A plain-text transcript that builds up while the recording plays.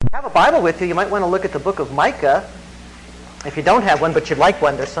have a Bible with you, you might want to look at the book of Micah. If you don't have one, but you'd like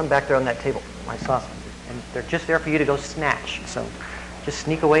one, there's some back there on that table. I saw some. And they're just there for you to go snatch. So just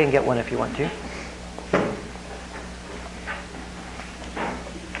sneak away and get one if you want to.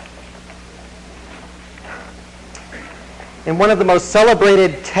 In one of the most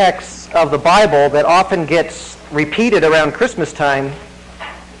celebrated texts of the Bible that often gets repeated around Christmas time,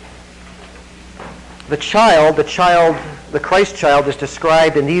 the Christ child is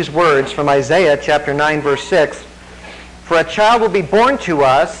described in these words from Isaiah chapter 9, verse 6. For a child will be born to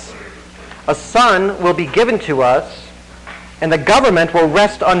us, a son will be given to us, and the government will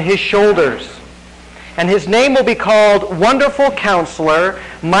rest on his shoulders. And his name will be called Wonderful Counselor,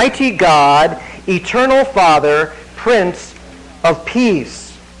 Mighty God, Eternal Father, Prince of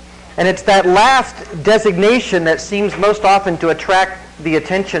Peace. And it's that last designation that seems most often to attract the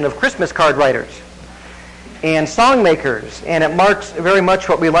attention of Christmas card writers and song makers, and it marks very much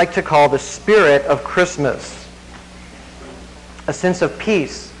what we like to call the spirit of Christmas. A sense of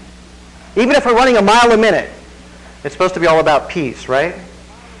peace. Even if we're running a mile a minute, it's supposed to be all about peace, right?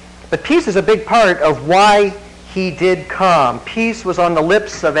 But peace is a big part of why he did come. Peace was on the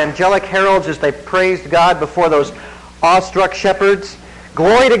lips of angelic heralds as they praised God before those awestruck shepherds.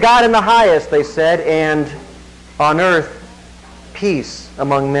 Glory to God in the highest, they said, and on earth peace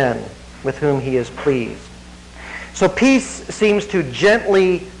among men with whom he is pleased. So peace seems to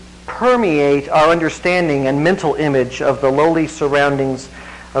gently permeate our understanding and mental image of the lowly surroundings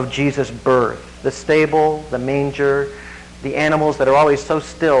of Jesus' birth. The stable, the manger, the animals that are always so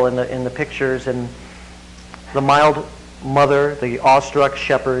still in the pictures, and the mild mother, the awestruck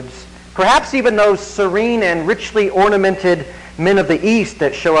shepherds. Perhaps even those serene and richly ornamented men of the East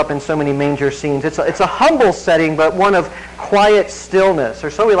that show up in so many manger scenes. It's a humble setting, but one of quiet stillness, or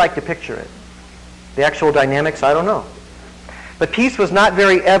so we like to picture it. The actual dynamics, I don't know. But peace was not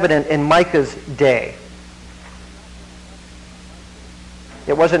very evident in Micah's day.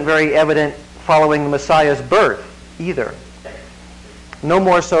 It wasn't very evident following the Messiah's birth either. No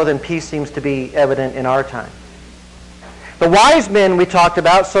more so than peace seems to be evident in our time. The wise men we talked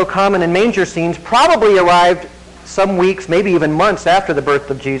about, so common in manger scenes, probably arrived some weeks, maybe even months after the birth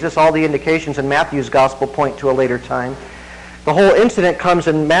of Jesus. All the indications in Matthew's gospel point to a later time. The whole incident comes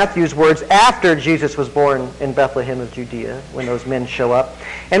in Matthew's words after Jesus was born in Bethlehem of Judea, when those men show up.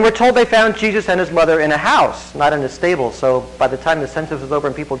 And we're told they found Jesus and his mother in a house, not in a stable. So by the time the census was over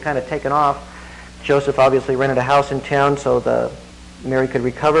and people had kind of taken off, Joseph obviously rented a house in town so Mary could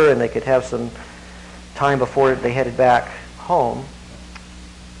recover and they could have some time before they headed back home.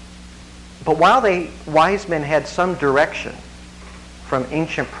 But while the wise men had some direction from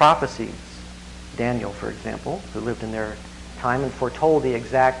ancient prophecies, Daniel, for example, who lived in their time and foretold the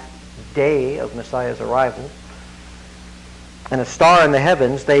exact day of Messiah's arrival, and a star in the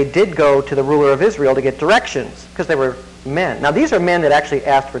heavens, they did go to the ruler of Israel to get directions, because they were men. Now, these are men that actually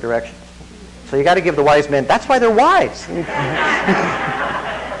asked for directions. So you got to give the wise men, that's why they're wise.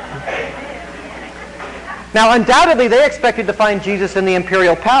 Now, undoubtedly, they expected to find Jesus in the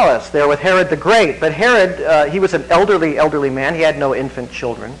imperial palace there with Herod the Great. But Herod, he was an elderly man. He had no infant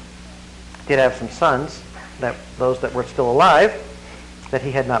children. He did have some sons, those that were still alive, that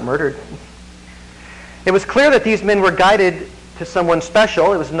he had not murdered. It was clear that these men were guided to someone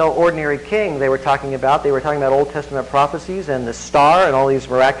special. It was no ordinary king they were talking about. They were talking about Old Testament prophecies and the star and all these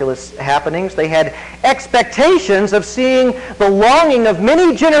miraculous happenings. They had expectations of seeing the longing of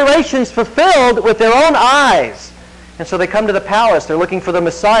many generations fulfilled with their own eyes. And so they come to the palace. They're looking for the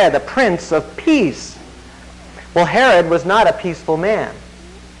Messiah, the Prince of Peace. Well, Herod was not a peaceful man.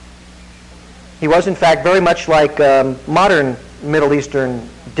 He was, in fact, very much like modern Middle Eastern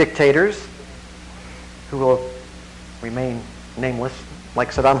dictators who will remain nameless,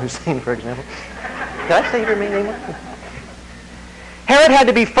 like Saddam Hussein, for example. Did I say he'd remain nameless? Herod had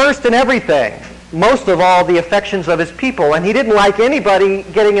to be first in everything, most of all the affections of his people, and he didn't like anybody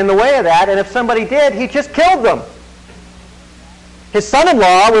getting in the way of that, and if somebody did, he just killed them. His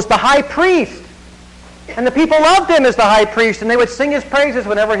son-in-law was the high priest, and the people loved him as the high priest, and they would sing his praises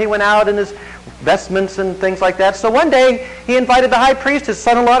whenever he went out in his vestments and things like that. So one day, he invited the high priest, his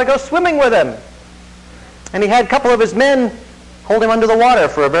son-in-law, to go swimming with him. And he had a couple of his men hold him under the water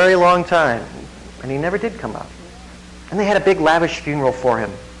for a very long time. And he never did come up. And they had a big lavish funeral for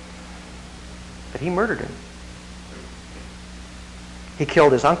him. But he murdered him. He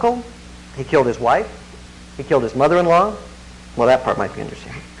killed his uncle. He killed his wife. He killed his mother-in-law. Well, that part might be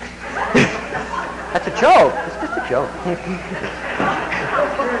interesting. That's a joke. It's just a joke.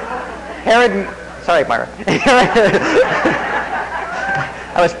 Herod... Sorry, Myra.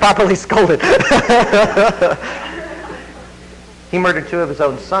 I was properly scolded. He murdered 2 of his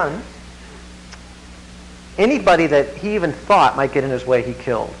own sons. Anybody that he even thought might get in his way, he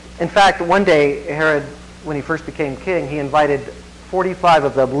killed. In fact, one day, Herod, when he first became king, he invited 45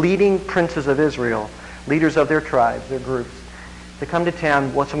 of the leading princes of Israel, leaders of their tribes, their groups, to come to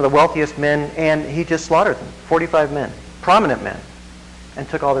town, some of the wealthiest men, and he just slaughtered them, 45 men, prominent men, and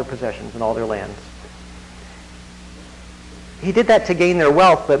took all their possessions and all their lands. He did that to gain their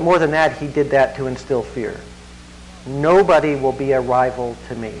wealth, but more than that, he did that to instill fear. Nobody will be a rival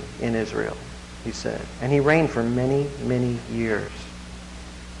to me in Israel, he said. And he reigned for many, many years.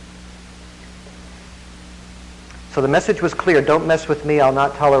 So the message was clear: don't mess with me, I'll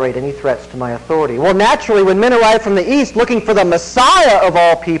not tolerate any threats to my authority. Well, naturally, when men arrive from the east looking for the Messiah of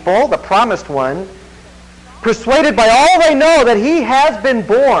all people, the promised one, persuaded by all they know that he has been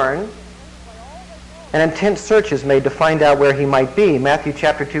born, an intense search is made to find out where he might be. Matthew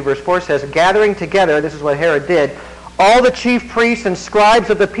chapter 2, verse 4 says, gathering together, this is what Herod did, all the chief priests and scribes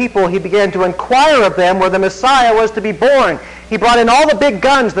of the people, he began to inquire of them where the Messiah was to be born. He brought in all the big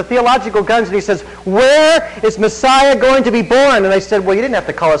guns, the theological guns, and he says, where is Messiah going to be born? And they said, well, you didn't have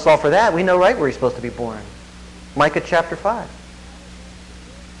to call us all for that. We know right where he's supposed to be born. Micah chapter 5.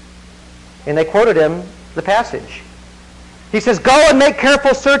 And they quoted him the passage. He says, go and make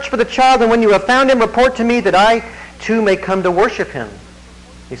careful search for the child, and when you have found him, report to me that I too may come to worship him.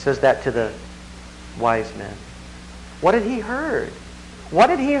 He says that to the wise men. What had he heard? What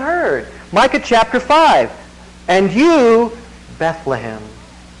had he heard? Micah chapter 5. And you, Bethlehem,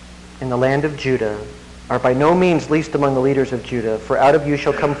 in the land of Judah, are by no means least among the leaders of Judah, for out of you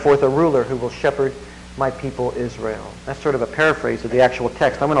shall come forth a ruler who will shepherd my people Israel. That's sort of a paraphrase of the actual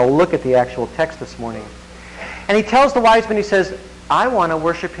text. I'm going to look at the actual text this morning. And he tells the wise men, he says, I want to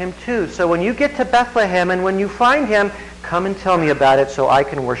worship him too. So when you get to Bethlehem and when you find him, come and tell me about it so I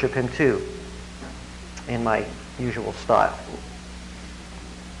can worship him too, in my usual style.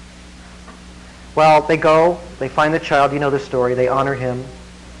 Well, they go, they find the child, you know the story, they honor him.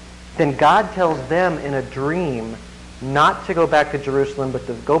 Then God tells them in a dream not to go back to Jerusalem, but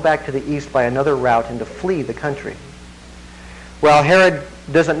to go back to the east by another route and to flee the country. Well, Herod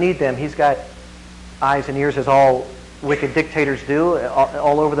doesn't need them. He's got eyes and ears as all wicked dictators do,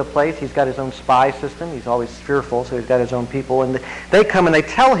 all over the place. He's got his own spy system. He's always fearful, so he's got his own people. And they come and they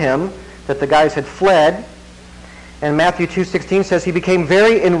tell him that the guys had fled. And Matthew 2:16 says, he became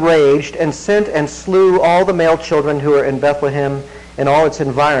very enraged and sent and slew all the male children who were in Bethlehem and all its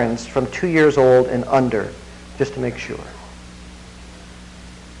environs from 2 years old and under, just to make sure.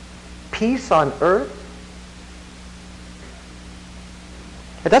 Peace on earth?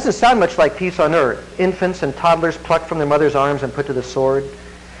 It doesn't sound much like peace on earth. Infants and toddlers plucked from their mother's arms and put to the sword.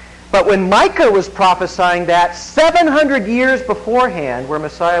 But when Micah was prophesying that 700 years beforehand, where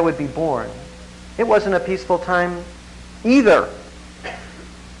Messiah would be born, it wasn't a peaceful time either.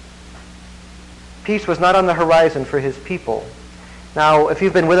 Peace was not on the horizon for his people. Now, if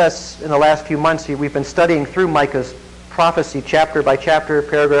you've been with us in the last few months, we've been studying through Micah's prophecy chapter by chapter,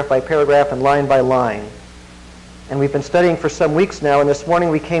 paragraph by paragraph, and line by line. And we've been studying for some weeks now, and this morning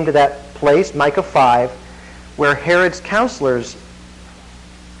we came to that place, Micah 5, where Herod's counselors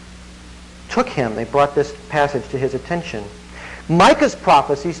took him. They brought this passage to his attention. Micah's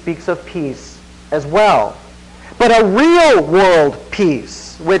prophecy speaks of peace as well, but a real world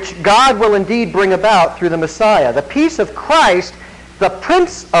peace, which God will indeed bring about through the Messiah. The peace of Christ, the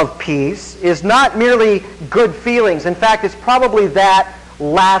Prince of Peace, is not merely good feelings. In fact, it's probably that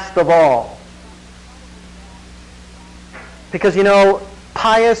last of all. Because, you know,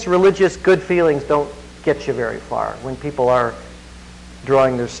 pious, religious, good feelings don't get you very far when people are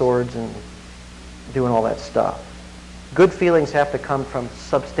drawing their swords and doing all that stuff. Good feelings have to come from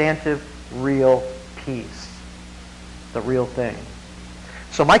substantive, real peace. The real thing.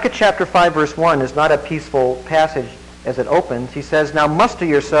 So Micah chapter 5, verse 1 is not a peaceful passage as it opens. He says, now muster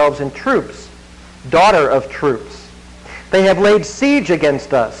yourselves in troops, daughter of troops. They have laid siege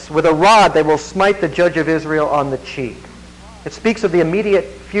against us. With a rod they will smite the judge of Israel on the cheek. It speaks of the immediate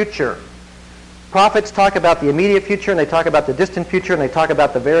future. Prophets talk about the immediate future, and they talk about the distant future, and they talk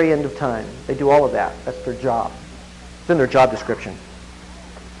about the very end of time. They do all of that. That's their job. It's in their job description.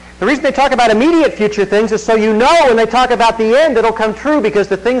 The reason they talk about immediate future things is so you know when they talk about the end, it'll come true, because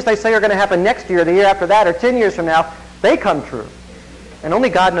the things they say are going to happen next year, the year after that, or 10 years from now, they come true. And only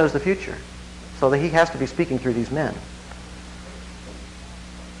God knows the future. So that he has to be speaking through these men.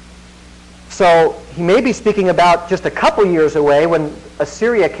 So he may be speaking about just a couple years away when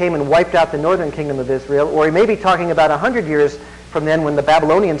Assyria came and wiped out the northern kingdom of Israel, or he may be talking about 100 years from then when the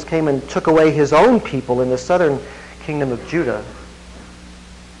Babylonians came and took away his own people in the southern kingdom of Judah.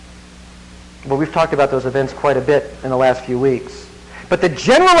 Well, we've talked about those events quite a bit in the last few weeks. But the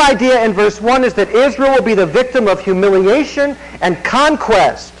general idea in verse 1 is that Israel will be the victim of humiliation and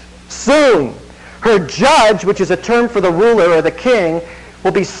conquest soon. Her judge, which is a term for the ruler or the king,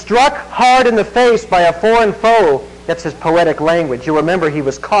 will be struck hard in the face by a foreign foe. That's his poetic language. You remember he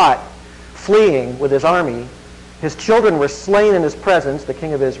was caught fleeing with his army. His children were slain in his presence, the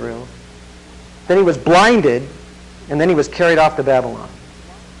king of Israel. Then he was blinded, and then he was carried off to Babylon.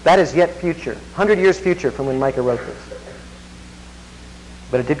 That is yet future, 100 years future from when Micah wrote this.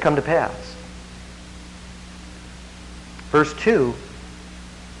 But it did come to pass. Verse 2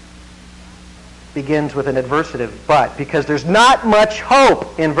 begins with an adversative but, because there's not much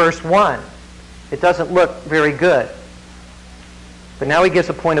hope in verse 1. It doesn't look very good. But now he gives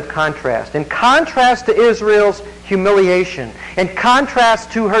a point of contrast. In contrast to Israel's humiliation, in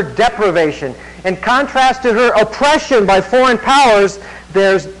contrast to her deprivation, in contrast to her oppression by foreign powers,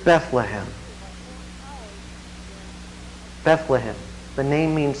 there's Bethlehem. Bethlehem. The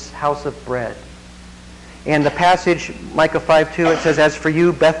name means house of bread. And the passage, Micah 5:2, it says, "As for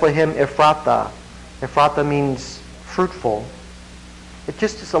you, Bethlehem Ephrathah." Ephrathah means fruitful. It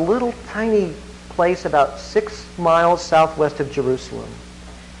just is a little tiny place about 6 miles southwest of Jerusalem.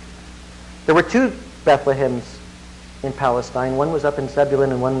 There were 2 Bethlehems in Palestine. One was up in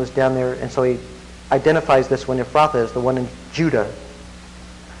Zebulun and one was down there. And so he identifies this one, Ephrathah, as the one in Judah.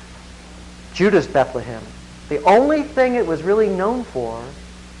 Judah's Bethlehem. The only thing it was really known for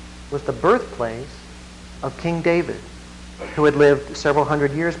was the birthplace of King David, who had lived several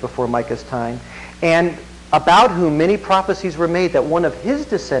hundred years before Micah's time, and about whom many prophecies were made that one of his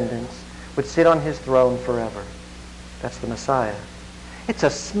descendants would sit on his throne forever. That's the Messiah. It's a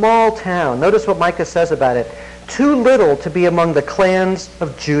small town. Notice what Micah says about it. Too little to be among the clans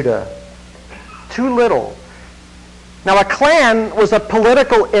of Judah. Too little. Now, a clan was a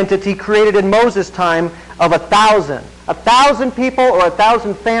political entity created in Moses' time of 1,000. 1,000 people or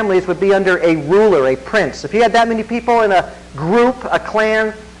 1,000 families would be under a ruler, a prince. If you had that many people in a group, a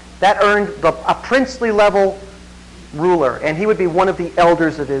clan, that earned a princely level ruler, and he would be one of the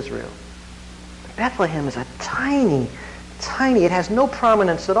elders of Israel. Bethlehem is a tiny, it has no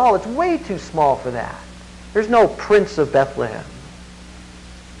prominence at all. It's way too small for that. There's no prince of Bethlehem.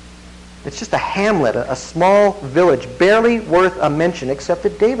 It's just a hamlet, a small village, barely worth a mention, except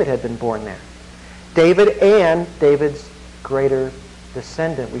that David had been born there. David and David's greater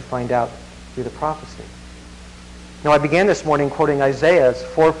descendant, we find out through the prophecy. Now, I began this morning quoting Isaiah's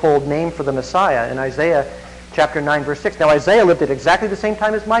fourfold name for the Messiah in Isaiah chapter 9, verse 6. Now, Isaiah lived at exactly the same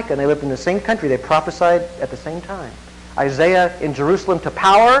time as Micah, and they lived in the same country. They prophesied at the same time. Isaiah in Jerusalem to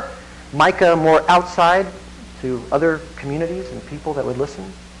power, Micah more outside to other communities and people that would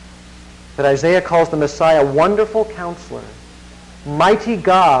listen. But Isaiah calls the Messiah Wonderful Counselor, Mighty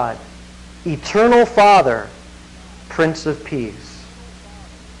God, Eternal Father, Prince of Peace.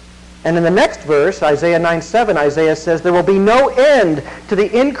 And in the next verse, Isaiah 9:7, Isaiah says, there will be no end to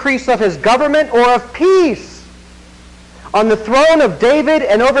the increase of his government or of peace on the throne of David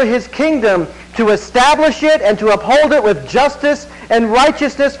and over his kingdom, to establish it and to uphold it with justice and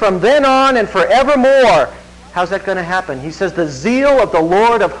righteousness from then on and forevermore. How's that going to happen? He says, the zeal of the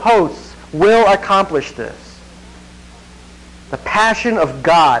Lord of hosts will accomplish this. The passion of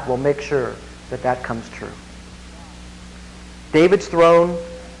God will make sure that that comes true. David's throne,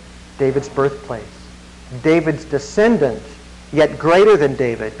 David's birthplace. David's descendant, yet greater than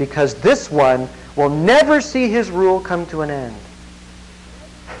David, because this one will never see his rule come to an end.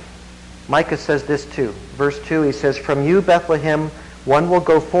 Micah says this too. Verse 2, he says, from you, Bethlehem, one will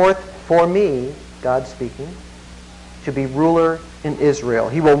go forth for me, God speaking, to be ruler in Israel.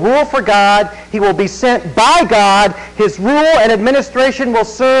 He will rule for God. He will be sent by God. His rule and administration will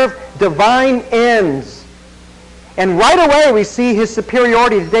serve divine ends. And right away we see his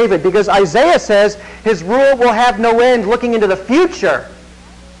superiority to David, because Isaiah says his rule will have no end, looking into the future.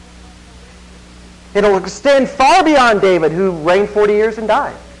 It'll extend far beyond David, who reigned 40 years and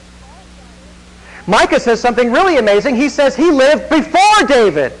died. Micah says something really amazing. He says he lived before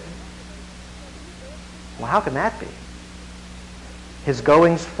David. Well, how can that be? His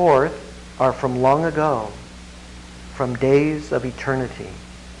goings forth are from long ago, from days of eternity.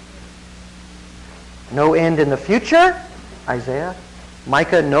 No end in the future, Isaiah.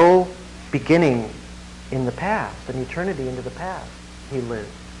 Micah, no beginning in the past, an eternity into the past. He lived.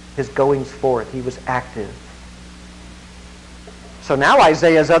 His goings forth, he was active. So now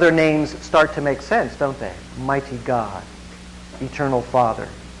Isaiah's other names start to make sense, don't they? Mighty God, Eternal Father.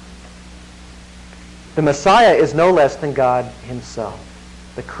 The Messiah is no less than God himself,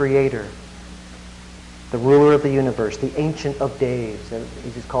 the Creator. the ruler of the universe, the Ancient of Days, as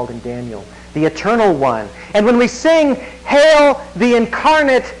he's called in Daniel, the Eternal One. And when we sing, Hail the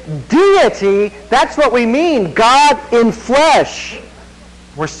Incarnate Deity, that's what we mean, God in flesh.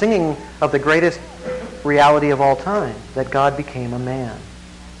 We're singing of the greatest reality of all time, that God became a man.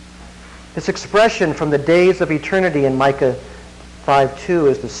 This expression from the days of eternity in Micah 5:2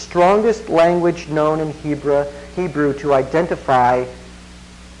 is the strongest language known in Hebrew to identify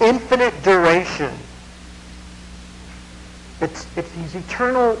infinite duration. He's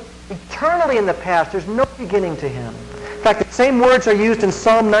eternally in the past. There's no beginning to him. In fact, the same words are used in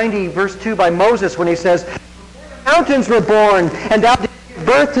Psalm 90, verse 2 by Moses when he says, "The mountains were born, and thou didst give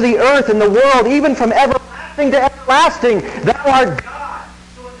birth to the earth and the world, even from everlasting to everlasting. Thou art God."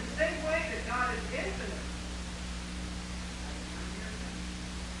 So in the same way that God is infinite,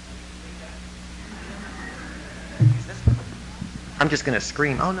 I'm just going to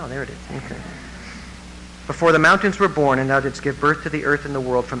scream. Oh, no, there it is. Okay. Before the mountains were born, and thou didst give birth to the earth and the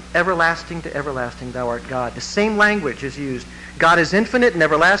world, from everlasting to everlasting, thou art God. The same language is used. God is infinite and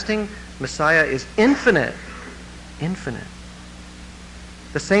everlasting. Messiah is infinite. Infinite.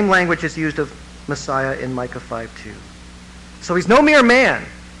 The same language is used of Messiah in Micah 5:2. So he's no mere man,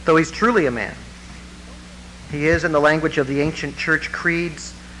 though he's truly a man. He is, in the language of the ancient church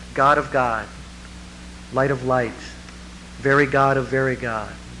creeds, God of God, light of light, very God of very God,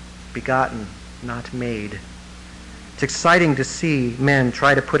 begotten, not made. It's exciting to see men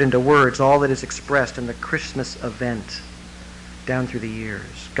try to put into words all that is expressed in the Christmas event down through the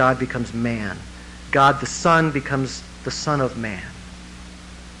years. God becomes man. God the Son becomes the Son of Man.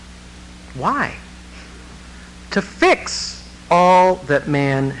 Why? To fix all that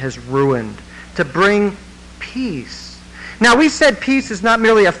man has ruined, to bring peace. Now, we said peace is not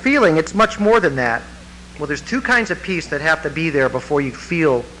merely a feeling, it's much more than that. Well, there's two kinds of peace that have to be there before you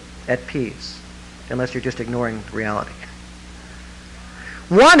feel at peace, unless you're just ignoring reality.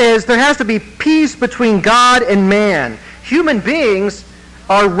 One is there has to be peace between God and man. Human beings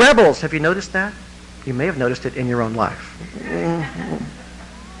are rebels. Have you noticed that? You may have noticed it in your own life.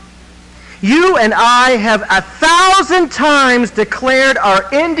 You and I have 1,000 times declared our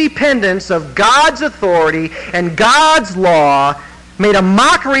independence of God's authority and God's law, made a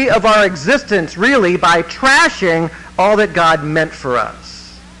mockery of our existence, really, by trashing all that God meant for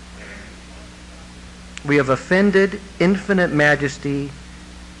us. We have offended infinite majesty,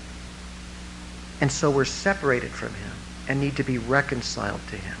 and so we're separated from him and need to be reconciled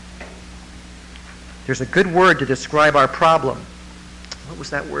to him. There's a good word to describe our problem. What was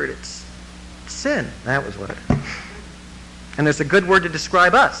that word? It's sin. That was what it is. And there's a good word to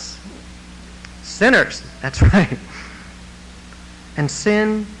describe us. Sinners. That's right. And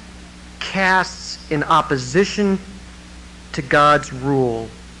sin casts in opposition to God's rule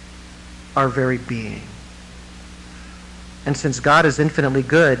our very being. And since God is infinitely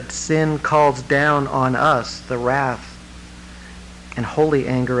good, sin calls down on us the wrath and holy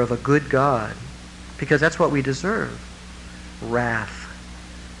anger of a good God, because that's what we deserve. Wrath,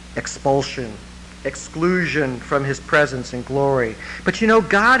 expulsion, exclusion from his presence and glory. But you know,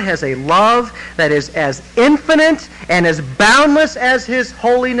 God has a love that is as infinite and as boundless as his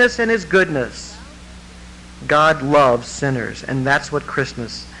holiness and his goodness. God loves sinners, and that's what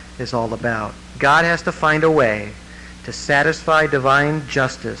Christmas is all about. God has to find a way to satisfy divine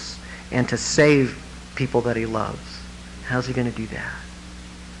justice and to save people that he loves. How's he going to do that?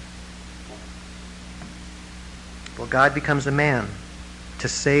 Well, God becomes a man to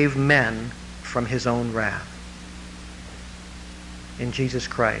save men from his own wrath. In Jesus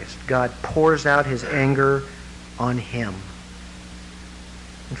Christ, God pours out his anger on him.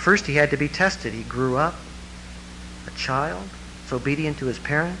 And first he had to be tested. He grew up, a child, was obedient to his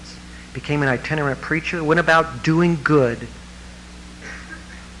parents, became an itinerant preacher, went about doing good,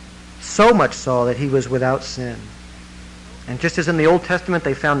 so much so that he was without sin. And just as in the Old Testament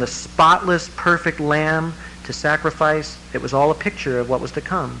they found the spotless, perfect lamb to sacrifice, it was all a picture of what was to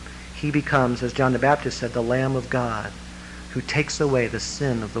come. He becomes, as John the Baptist said, the Lamb of God who takes away the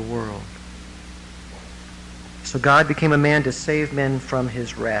sin of the world. So God became a man to save men from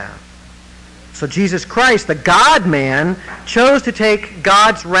his wrath. So Jesus Christ, the God-man, chose to take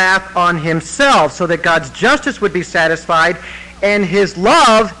God's wrath on himself so that God's justice would be satisfied and his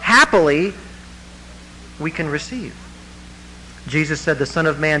love, happily, we can receive. Jesus said the Son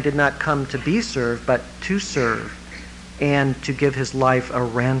of Man did not come to be served, but to serve and to give his life a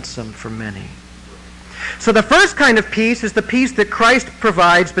ransom for many. So the first kind of peace is the peace that Christ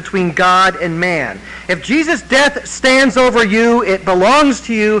provides between God and man. If Jesus' death stands over you, it belongs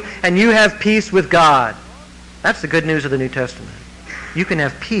to you, and you have peace with God. That's the good news of the New Testament. You can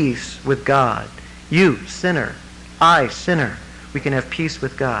have peace with God You, sinner. I, sinner. We can have peace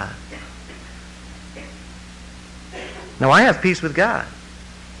with God. Now, I have peace with God.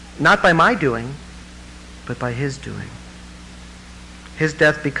 Not by my doing, but by His doing. His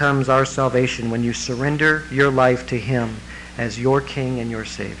death becomes our salvation when you surrender your life to Him as your King and your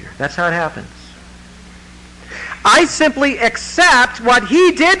Savior. That's how it happens. I simply accept what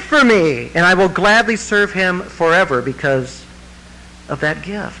He did for me, and I will gladly serve Him forever because of that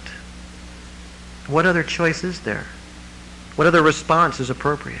gift. What other choice is there? What other response is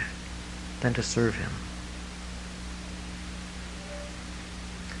appropriate than to serve Him?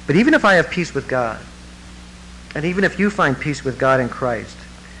 But even if I have peace with God, and even if you find peace with God in Christ,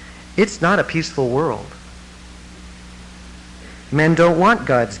 it's not a peaceful world. Men don't want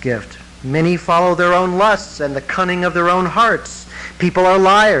God's gift. Many follow their own lusts and the cunning of their own hearts. People are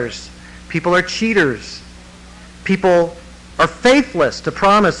liars. People are cheaters. People are faithless to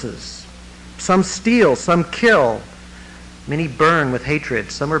promises. Some steal, some kill. Many burn with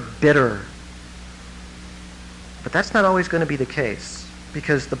hatred. Some are bitter. But that's not always going to be the case,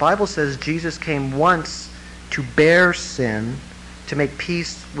 because the Bible says Jesus came once to bear sin, to make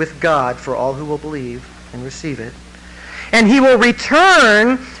peace with God for all who will believe and receive it. And He will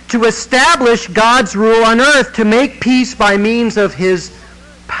return to establish God's rule on earth, to make peace by means of His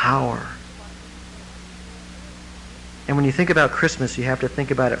power. And when you think about Christmas, you have to think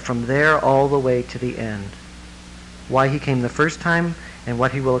about it from there all the way to the end. Why He came the first time and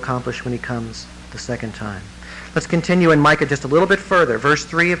what He will accomplish when He comes the second time. Let's continue in Micah just a little bit further. Verse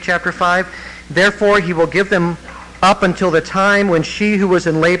 3 of chapter 5. Therefore He will give them up until the time when she who was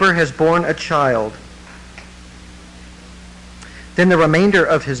in labor has borne a child. Then the remainder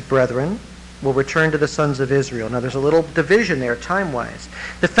of His brethren will return to the sons of Israel. Now there's a little division there time-wise.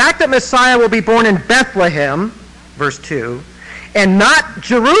 The fact that Messiah will be born in Bethlehem, verse 2, and not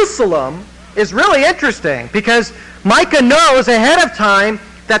Jerusalem is really interesting, because Micah knows ahead of time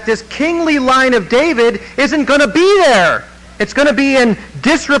that this kingly line of David isn't going to be there. It's going to be in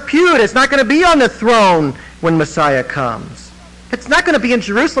disrepute. It's not going to be on the throne when Messiah comes. It's not going to be in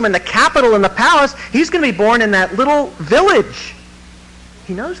Jerusalem, in the capital, in the palace. He's going to be born in that little village.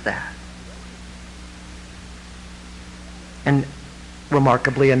 He knows that. And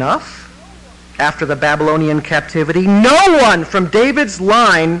remarkably enough, after the Babylonian captivity, no one from David's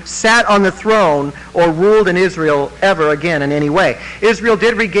line sat on the throne or ruled in Israel ever again in any way. Israel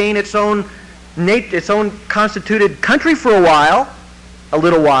did regain its own constituted country for a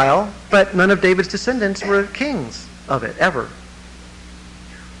little while, but none of David's descendants were kings of it ever.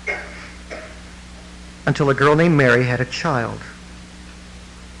 Until a girl named Mary had a child.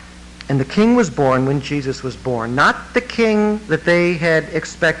 And the king was born when Jesus was born. Not the king that they had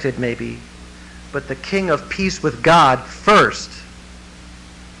expected maybe, but the king of peace with God first,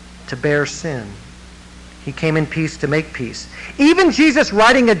 to bear sin. He came in peace to make peace. Even Jesus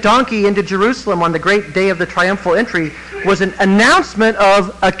riding a donkey into Jerusalem on the great day of the triumphal entry was an announcement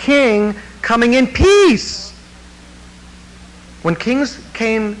of a king coming in peace. When kings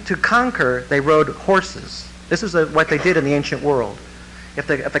came to conquer, they rode horses. This is what they did in the ancient world. If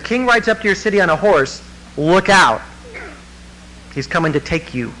the king rides up to your city on a horse, look out. He's coming to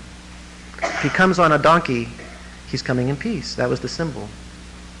take you. If he comes on a donkey, he's coming in peace. That was the symbol.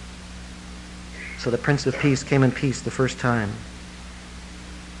 So the Prince of Peace came in peace the first time.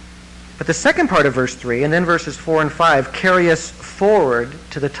 But the second part of verse 3, and then verses 4 and 5, carry us forward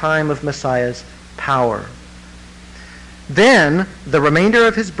to the time of Messiah's power. Then the remainder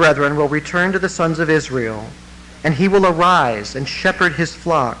of his brethren will return to the sons of Israel, and he will arise and shepherd his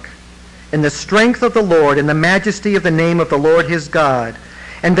flock in the strength of the Lord, in the majesty of the name of the Lord his God.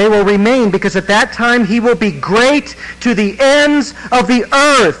 And they will remain, because at that time he will be great to the ends of the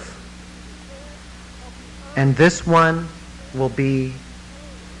earth. And this one will be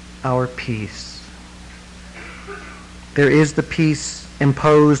our peace. There is the peace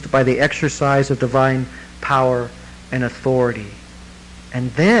imposed by the exercise of divine power and authority.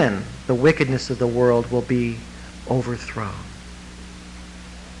 And then the wickedness of the world will be overthrown.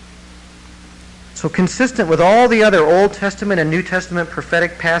 So consistent with all the other Old Testament and New Testament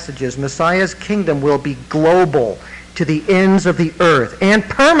prophetic passages, Messiah's kingdom will be global to the ends of the earth and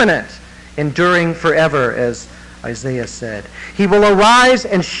permanent, enduring forever, as Isaiah said. He will arise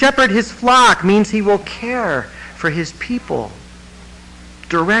and shepherd his flock, means he will care for his people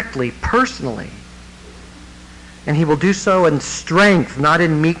directly, personally. And he will do so in strength, not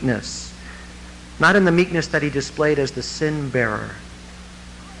in meekness. Not in the meekness that he displayed as the sin bearer.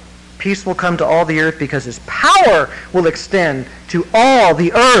 Peace will come to all the earth because his power will extend to all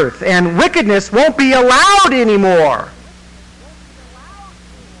the earth, and wickedness won't be allowed anymore.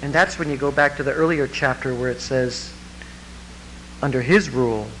 And that's when you go back to the earlier chapter where it says, under his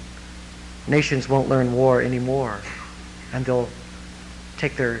rule, nations won't learn war anymore. And they'll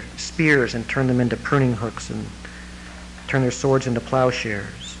take their spears and turn them into pruning hooks and turn their swords into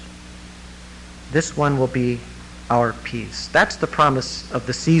plowshares. This one will be our peace. That's the promise of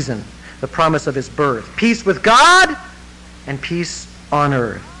the season, the promise of his birth. Peace with God and peace on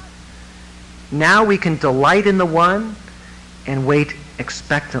earth. Now we can delight in the one and wait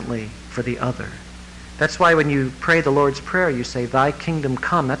expectantly for the other. That's why when you pray the Lord's Prayer, you say, thy kingdom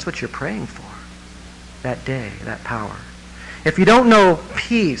come. That's what you're praying for, that day, that power. If you don't know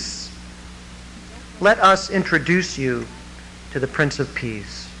peace, let us introduce you to the Prince of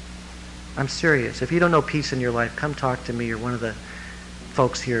Peace. I'm serious. If you don't know peace in your life, come talk to me or one of the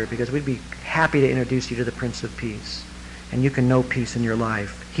folks here, because we'd be happy to introduce you to the Prince of Peace. And you can know peace in your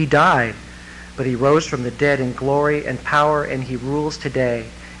life. He died, but he rose from the dead in glory and power, and he rules today,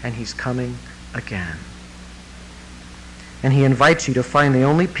 and he's coming again. And he invites you to find the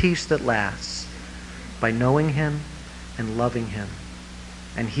only peace that lasts by knowing him and loving him.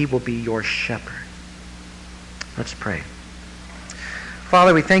 And he will be your shepherd. Let's pray.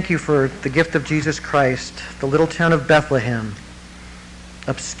 Father, we thank you for the gift of Jesus Christ, the little town of Bethlehem,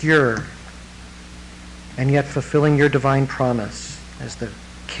 obscure and yet fulfilling your divine promise as the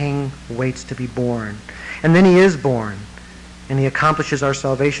King waits to be born. And then he is born, and he accomplishes our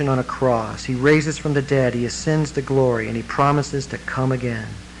salvation on a cross. He raises from the dead, he ascends to glory, and he promises to come again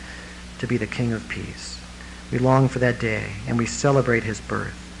to be the King of peace. We long for that day, and we celebrate his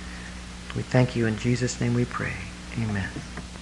birth. We thank you. In Jesus' name we pray. Amen.